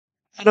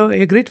Hello,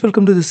 a great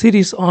welcome to the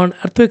series on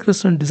earthquake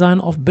resistant design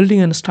of building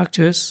and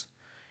structures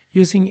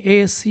using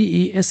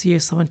ASCE SEI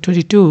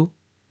 722.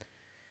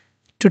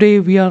 Today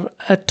we are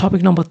at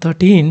topic number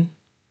 13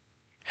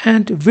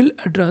 and will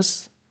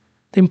address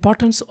the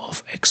importance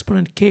of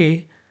exponent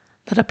K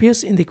that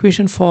appears in the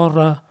equation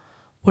for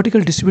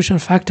vertical distribution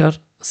factor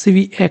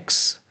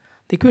CVX.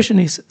 The equation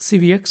is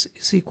CVX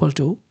is equal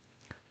to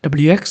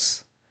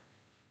WX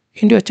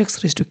into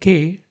HX raised to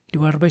K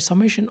divided by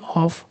summation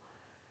of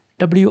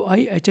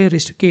Wi hi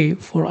raised to k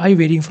for I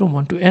varying from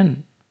 1 to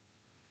n.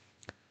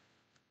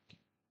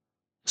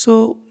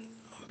 So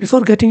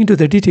before getting into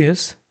the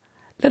details,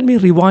 let me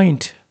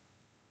rewind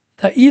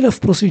the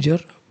ELF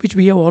procedure which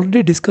we have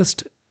already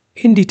discussed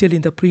in detail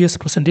in the previous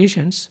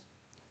presentations.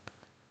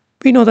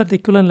 We know that the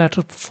equivalent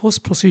lateral force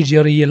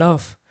procedure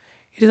ELF,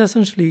 it is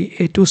essentially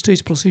a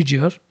two-stage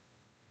procedure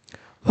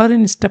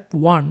wherein in step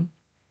 1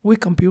 we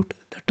compute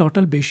the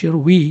total base shear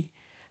V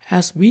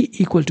as V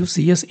equal to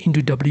Cs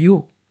into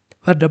W,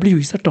 where W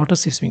is the total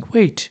seismic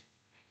weight.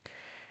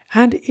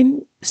 And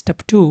in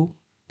step 2,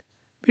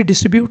 we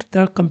distribute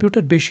the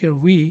computed base shear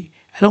V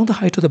along the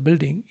height of the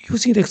building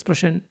using the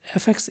expression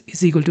Fx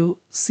is equal to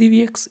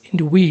Cvx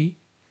into V,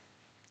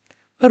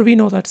 where we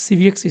know that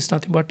Cvx is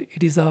nothing but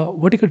it is a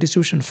vertical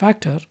distribution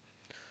factor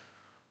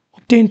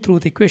obtained through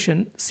the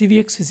equation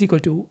Cvx is equal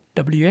to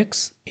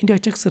Wx into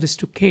Hx raised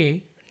to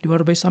k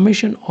divided by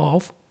summation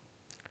of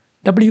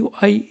Wi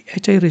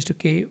hi raised to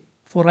k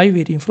for I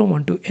varying from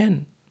 1 to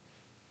n.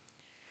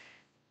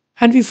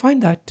 And we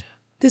find that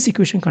this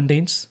equation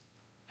contains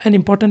an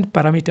important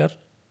parameter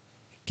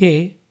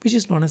k, which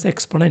is known as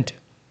exponent.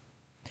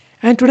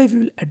 And today we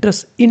will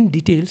address in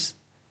details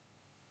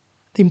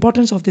the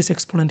importance of this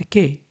exponent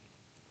k.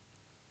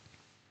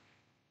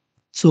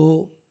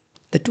 So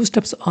the two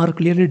steps are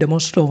clearly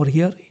demonstrated over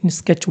here. In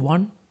sketch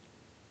 1,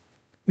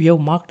 we have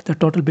marked the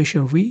total base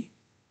shear V.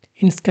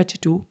 In sketch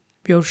 2,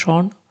 we have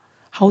shown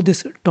how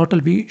this total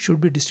V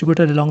should be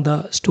distributed along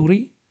the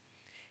story.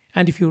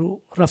 And if you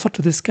refer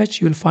to this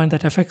sketch, you will find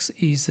that Fx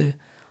is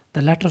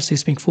the lateral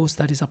seismic force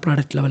that is applied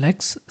at level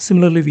X.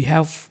 Similarly, we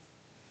have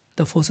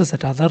the forces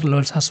at other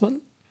levels as well.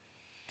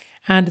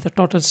 And the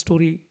total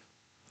story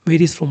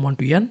varies from 1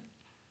 to n.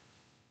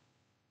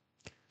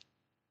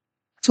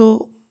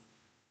 So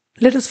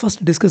let us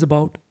first discuss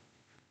about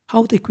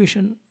how the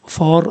equation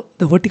for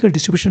the vertical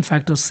distribution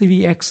factor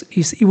Cvx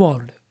is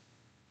evolved.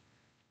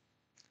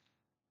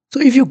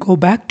 So if you go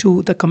back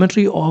to the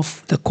commentary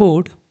of the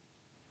code,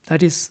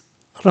 that is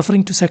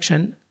referring to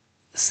section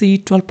C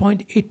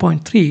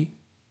 12.8.3,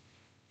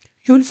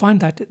 you will find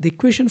that the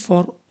equation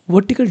for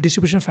vertical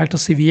distribution factor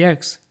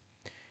CVX,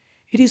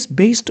 it is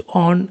based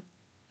on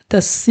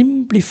the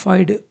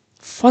simplified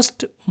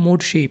first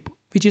mode shape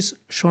which is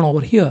shown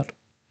over here.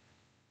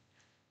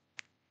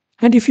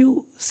 And if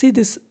you see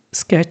this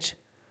sketch,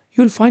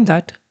 you will find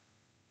that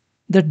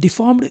the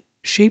deformed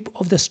shape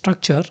of the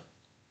structure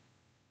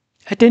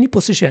at any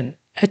position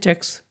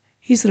Hx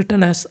is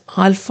written as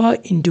alpha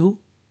into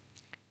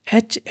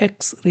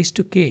Hx raised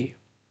to k,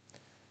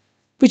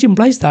 which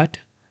implies that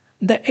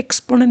the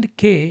exponent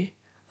k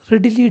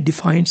readily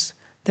defines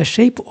the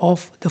shape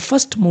of the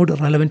first mode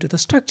relevant to the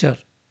structure.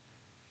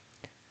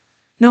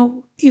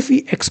 Now, if we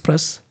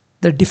express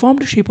the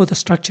deformed shape of the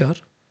structure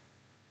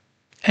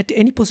at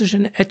any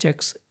position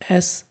Hx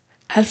as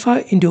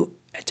alpha into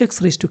Hx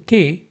raised to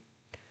k,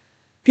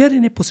 we are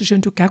in a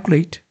position to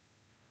calculate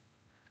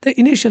the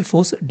initial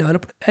force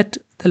developed at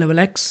the level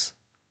x,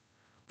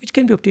 which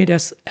can be obtained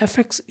as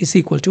Fx is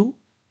equal to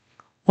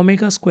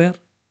omega square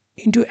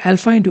into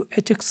alpha into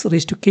Hx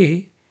raised to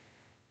k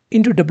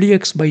into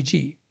Wx by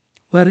g,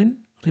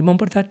 wherein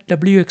remember that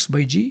Wx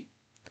by g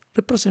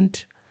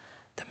represent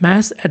the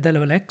mass at the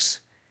level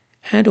x,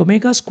 and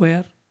omega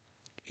square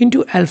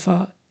into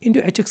alpha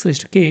into Hx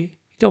raised to k,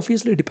 it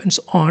obviously depends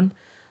on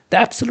the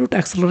absolute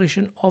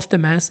acceleration of the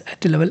mass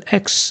at the level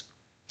x.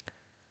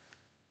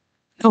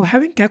 Now,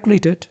 having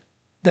calculated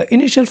the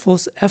initial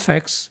force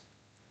Fx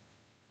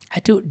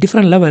at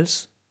different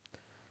levels,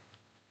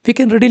 we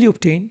can readily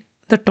obtain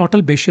the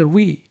total base shear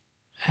V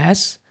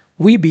as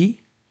Vb.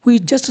 We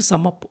just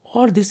sum up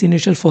all these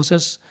initial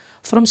forces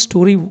from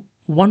story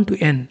 1 to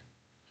n.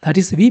 That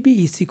is, Vb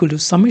is equal to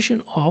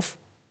summation of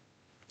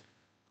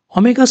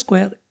omega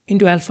square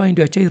into alpha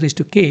into hi raised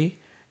to k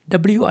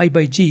Wi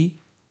by g,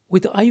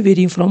 with I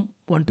varying from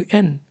 1 to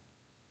n.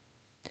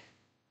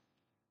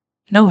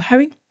 Now,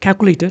 having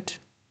calculated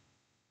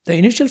the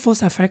initial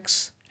force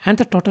Fx and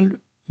the total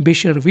base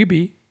shear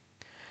Vb,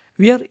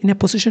 we are in a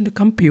position to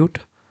compute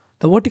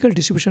the vertical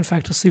distribution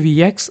factor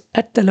Cvx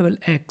at the level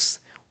x,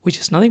 which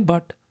is nothing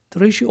but the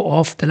ratio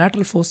of the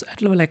lateral force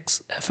at level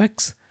x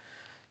Fx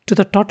to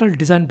the total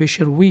design base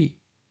shear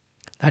V.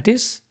 That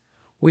is,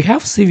 we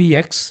have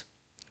Cvx,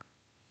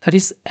 that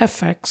is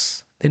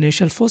Fx, the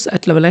initial force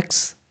at level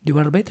x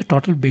divided by the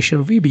total base shear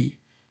Vb,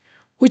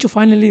 which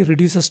finally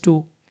reduces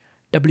to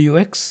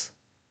Wx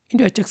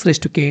into Hx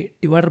raised to k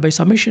divided by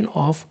summation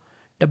of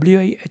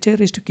Wi hi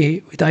raised to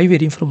k with I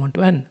varying from 1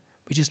 to n,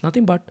 which is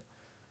nothing but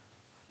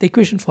the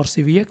equation for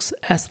Cvx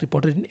as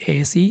reported in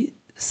ASCE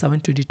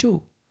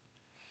 722.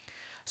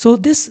 So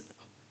this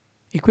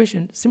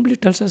equation simply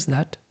tells us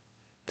that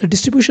the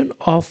distribution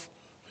of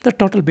the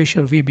total base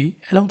shear VB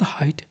along the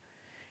height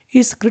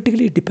is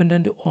critically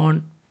dependent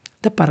on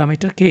the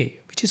parameter k,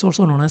 which is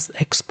also known as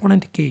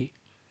exponent k.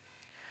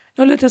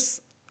 Now let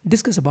us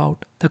discuss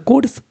about the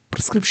code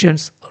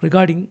prescriptions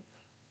regarding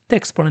the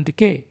exponent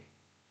k.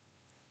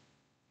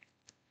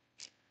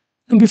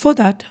 Now before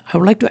that, I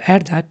would like to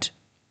add that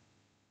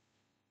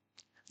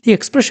the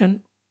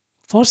expression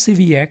for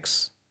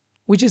CVX,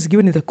 which is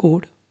given in the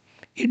code,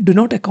 it do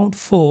not account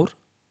for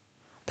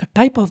the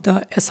type of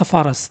the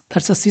SFRS,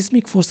 that's a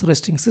seismic force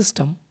resisting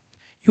system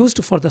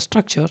used for the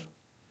structure,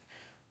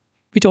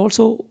 which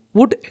also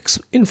would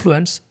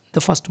influence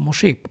the first move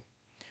shape.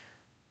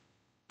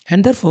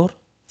 And therefore,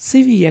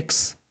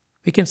 CVX,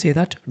 we can say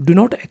that do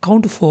not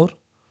account for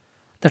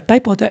the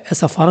type of the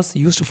SFRS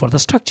used for the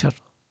structure.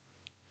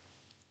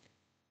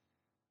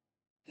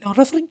 Now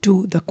referring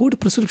to the code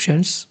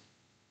prescriptions,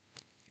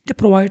 it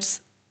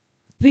provides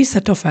three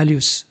set of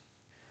values.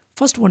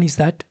 First one is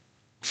that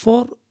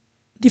for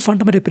the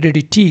fundamental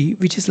period t,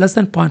 which is less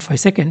than 0.5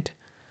 second,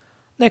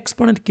 the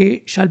exponent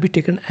k shall be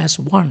taken as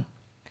 1.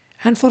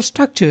 And for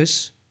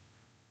structures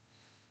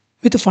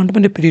with the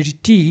fundamental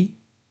period t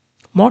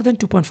more than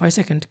 2.5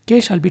 second,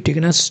 k shall be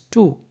taken as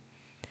 2.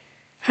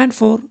 And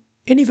for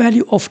any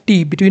value of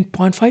t between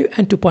 0.5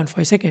 and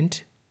 2.5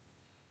 second,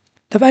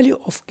 the value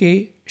of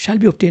k shall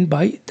be obtained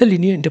by the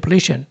linear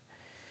interpolation.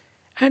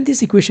 And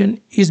this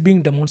equation is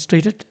being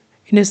demonstrated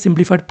in a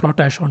simplified plot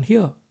as shown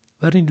here,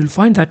 wherein you will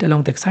find that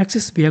along the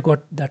x-axis we have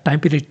got the time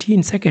period t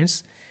in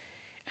seconds,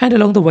 and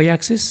along the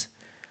y-axis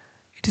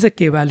it is a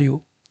k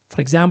value.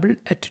 For example,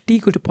 at t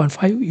equal to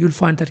 0.5 you will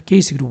find that k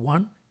is equal to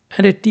 1,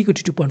 and at t equal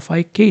to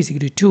 2.5 k is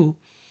equal to 2,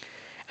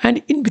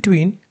 and in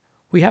between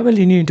we have a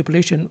linear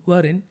interpolation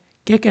wherein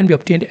k can be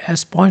obtained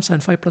as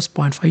 0.75 plus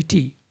 0.5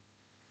 t.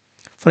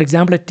 For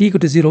example, at t equal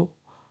to 0,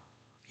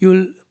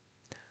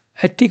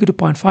 at t equal to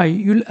 0.5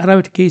 you will arrive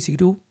at k is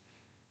equal to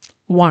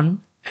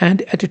 1,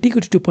 and at t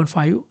equal to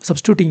 2.5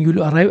 substituting you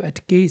will arrive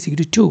at k is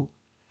equal to 2.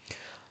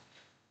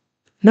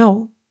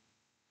 Now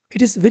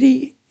it is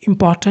very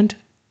important to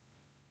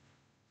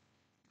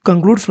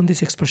conclude from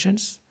these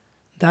expressions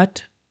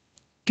that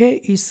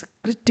k is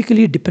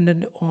critically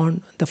dependent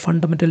on the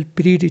fundamental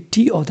period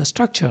t of the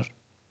structure.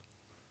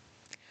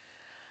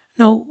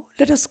 Now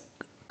let us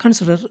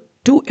consider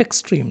two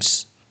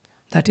extremes,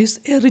 that is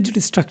a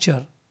rigid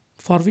structure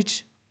for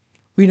which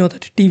we know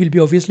that t will be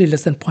obviously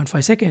less than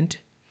 0.5 second,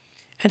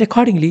 and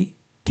accordingly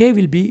k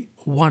will be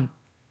 1.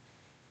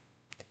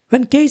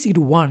 When k is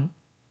equal to 1,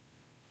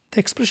 the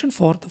expression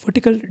for the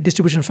vertical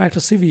distribution factor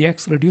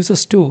CVX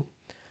reduces to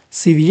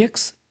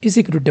CVX is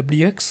equal to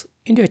WX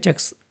into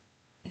HX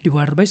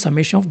divided by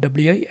summation of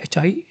WI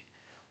HI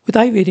with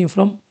I varying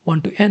from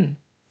 1 to n.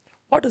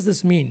 What does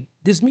this mean?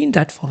 This means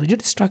that for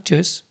rigid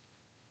structures,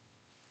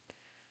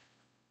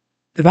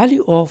 the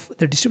value of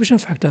the distribution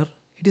factor,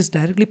 it is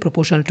directly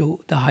proportional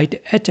to the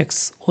height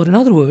hx, or in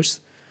other words,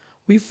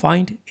 we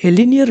find a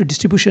linear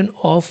distribution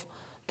of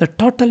the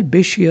total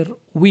base shear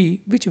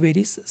V, which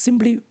varies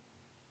simply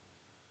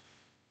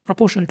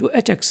proportional to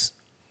hx.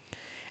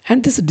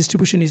 And this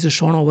distribution is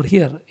shown over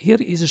here. Here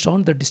is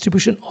shown the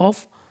distribution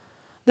of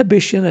the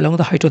base shear along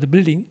the height of the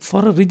building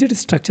for a rigid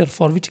structure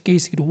for which k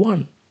is equal to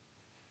 1.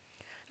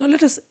 Now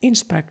let us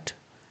inspect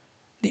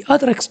the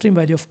other extreme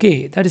value of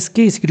k, that is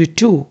k is equal to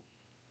 2,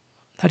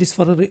 that is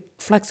for a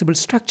flexible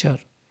structure.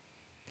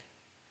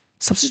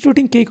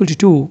 Substituting k equal to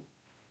 2,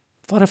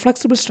 for a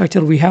flexible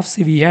structure we have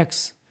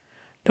CVX,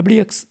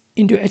 Wx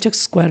into Hx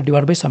square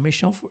divided by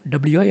summation of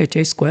Wi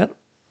Hi square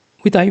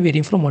with I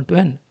varying from 1 to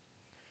n.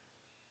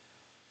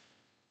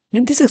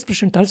 And this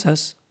expression tells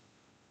us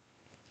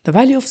the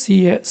value of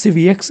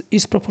CVX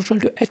is proportional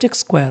to Hx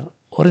square,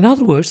 or in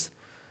other words,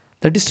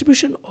 the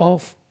distribution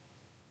of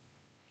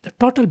the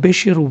total base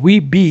shear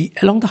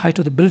VB along the height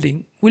of the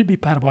building will be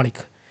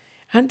parabolic.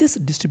 And this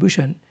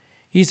distribution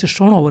is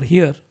shown over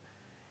here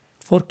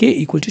for k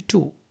equal to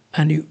 2.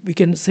 And we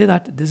can say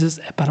that this is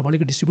a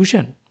parabolic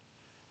distribution.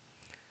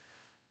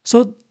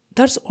 So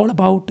that's all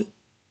about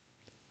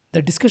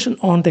the discussion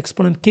on the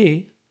exponent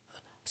k.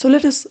 So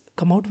let us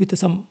come out with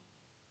some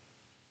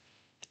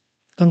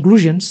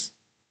conclusions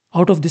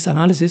out of this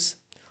analysis.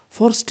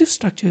 For stiff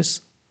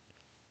structures,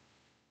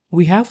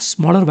 we have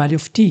smaller value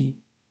of t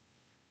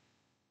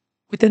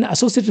with an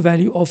associated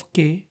value of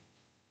k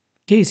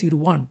is equal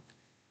to 1,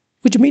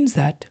 which means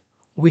that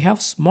we have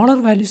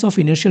smaller values of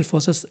inertial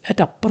forces at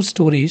upper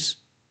stories,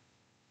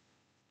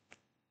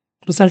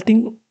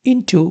 resulting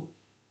into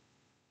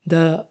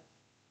the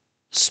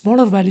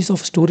smaller values of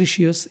story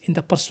shears in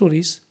the upper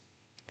stories,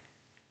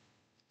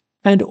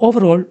 and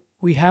overall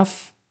we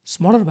have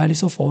smaller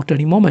values of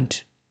overturning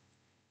moment.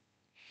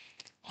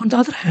 On the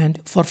other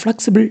hand, for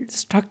flexible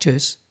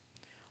structures,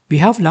 we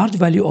have large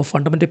value of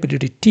fundamental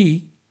period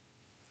t,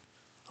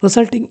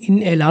 resulting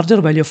in a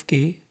larger value of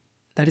k,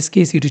 that is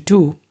k is equal to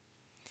 2,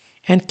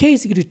 and k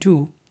is equal to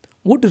 2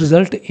 would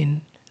result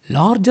in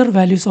larger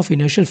values of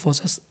inertial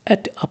forces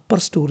at upper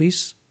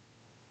stories,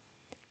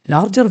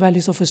 larger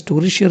values of a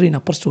story shear in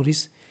upper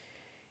stories,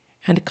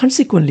 and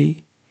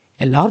consequently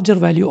a larger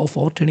value of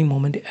overturning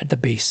moment at the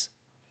base.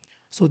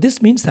 So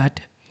this means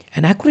that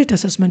an accurate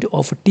assessment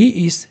of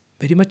T is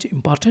very much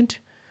important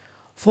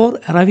for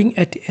arriving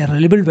at a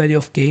reliable value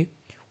of K,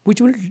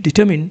 which will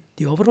determine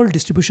the overall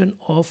distribution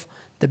of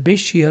the base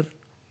shear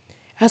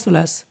as well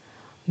as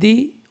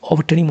the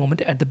overturning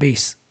moment at the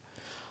base.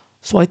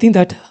 So I think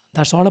that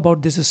that's all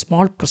about this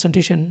small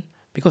presentation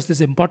because this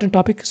is an important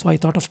topic. So I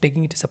thought of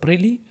taking it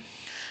separately.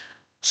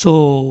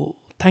 So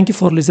thank you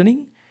for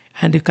listening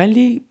and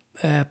kindly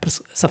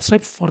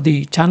subscribe for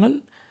the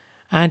channel.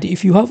 And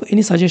if you have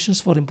any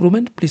suggestions for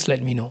improvement, please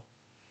let me know.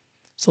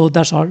 So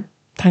that's all.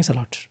 Thanks a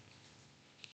lot.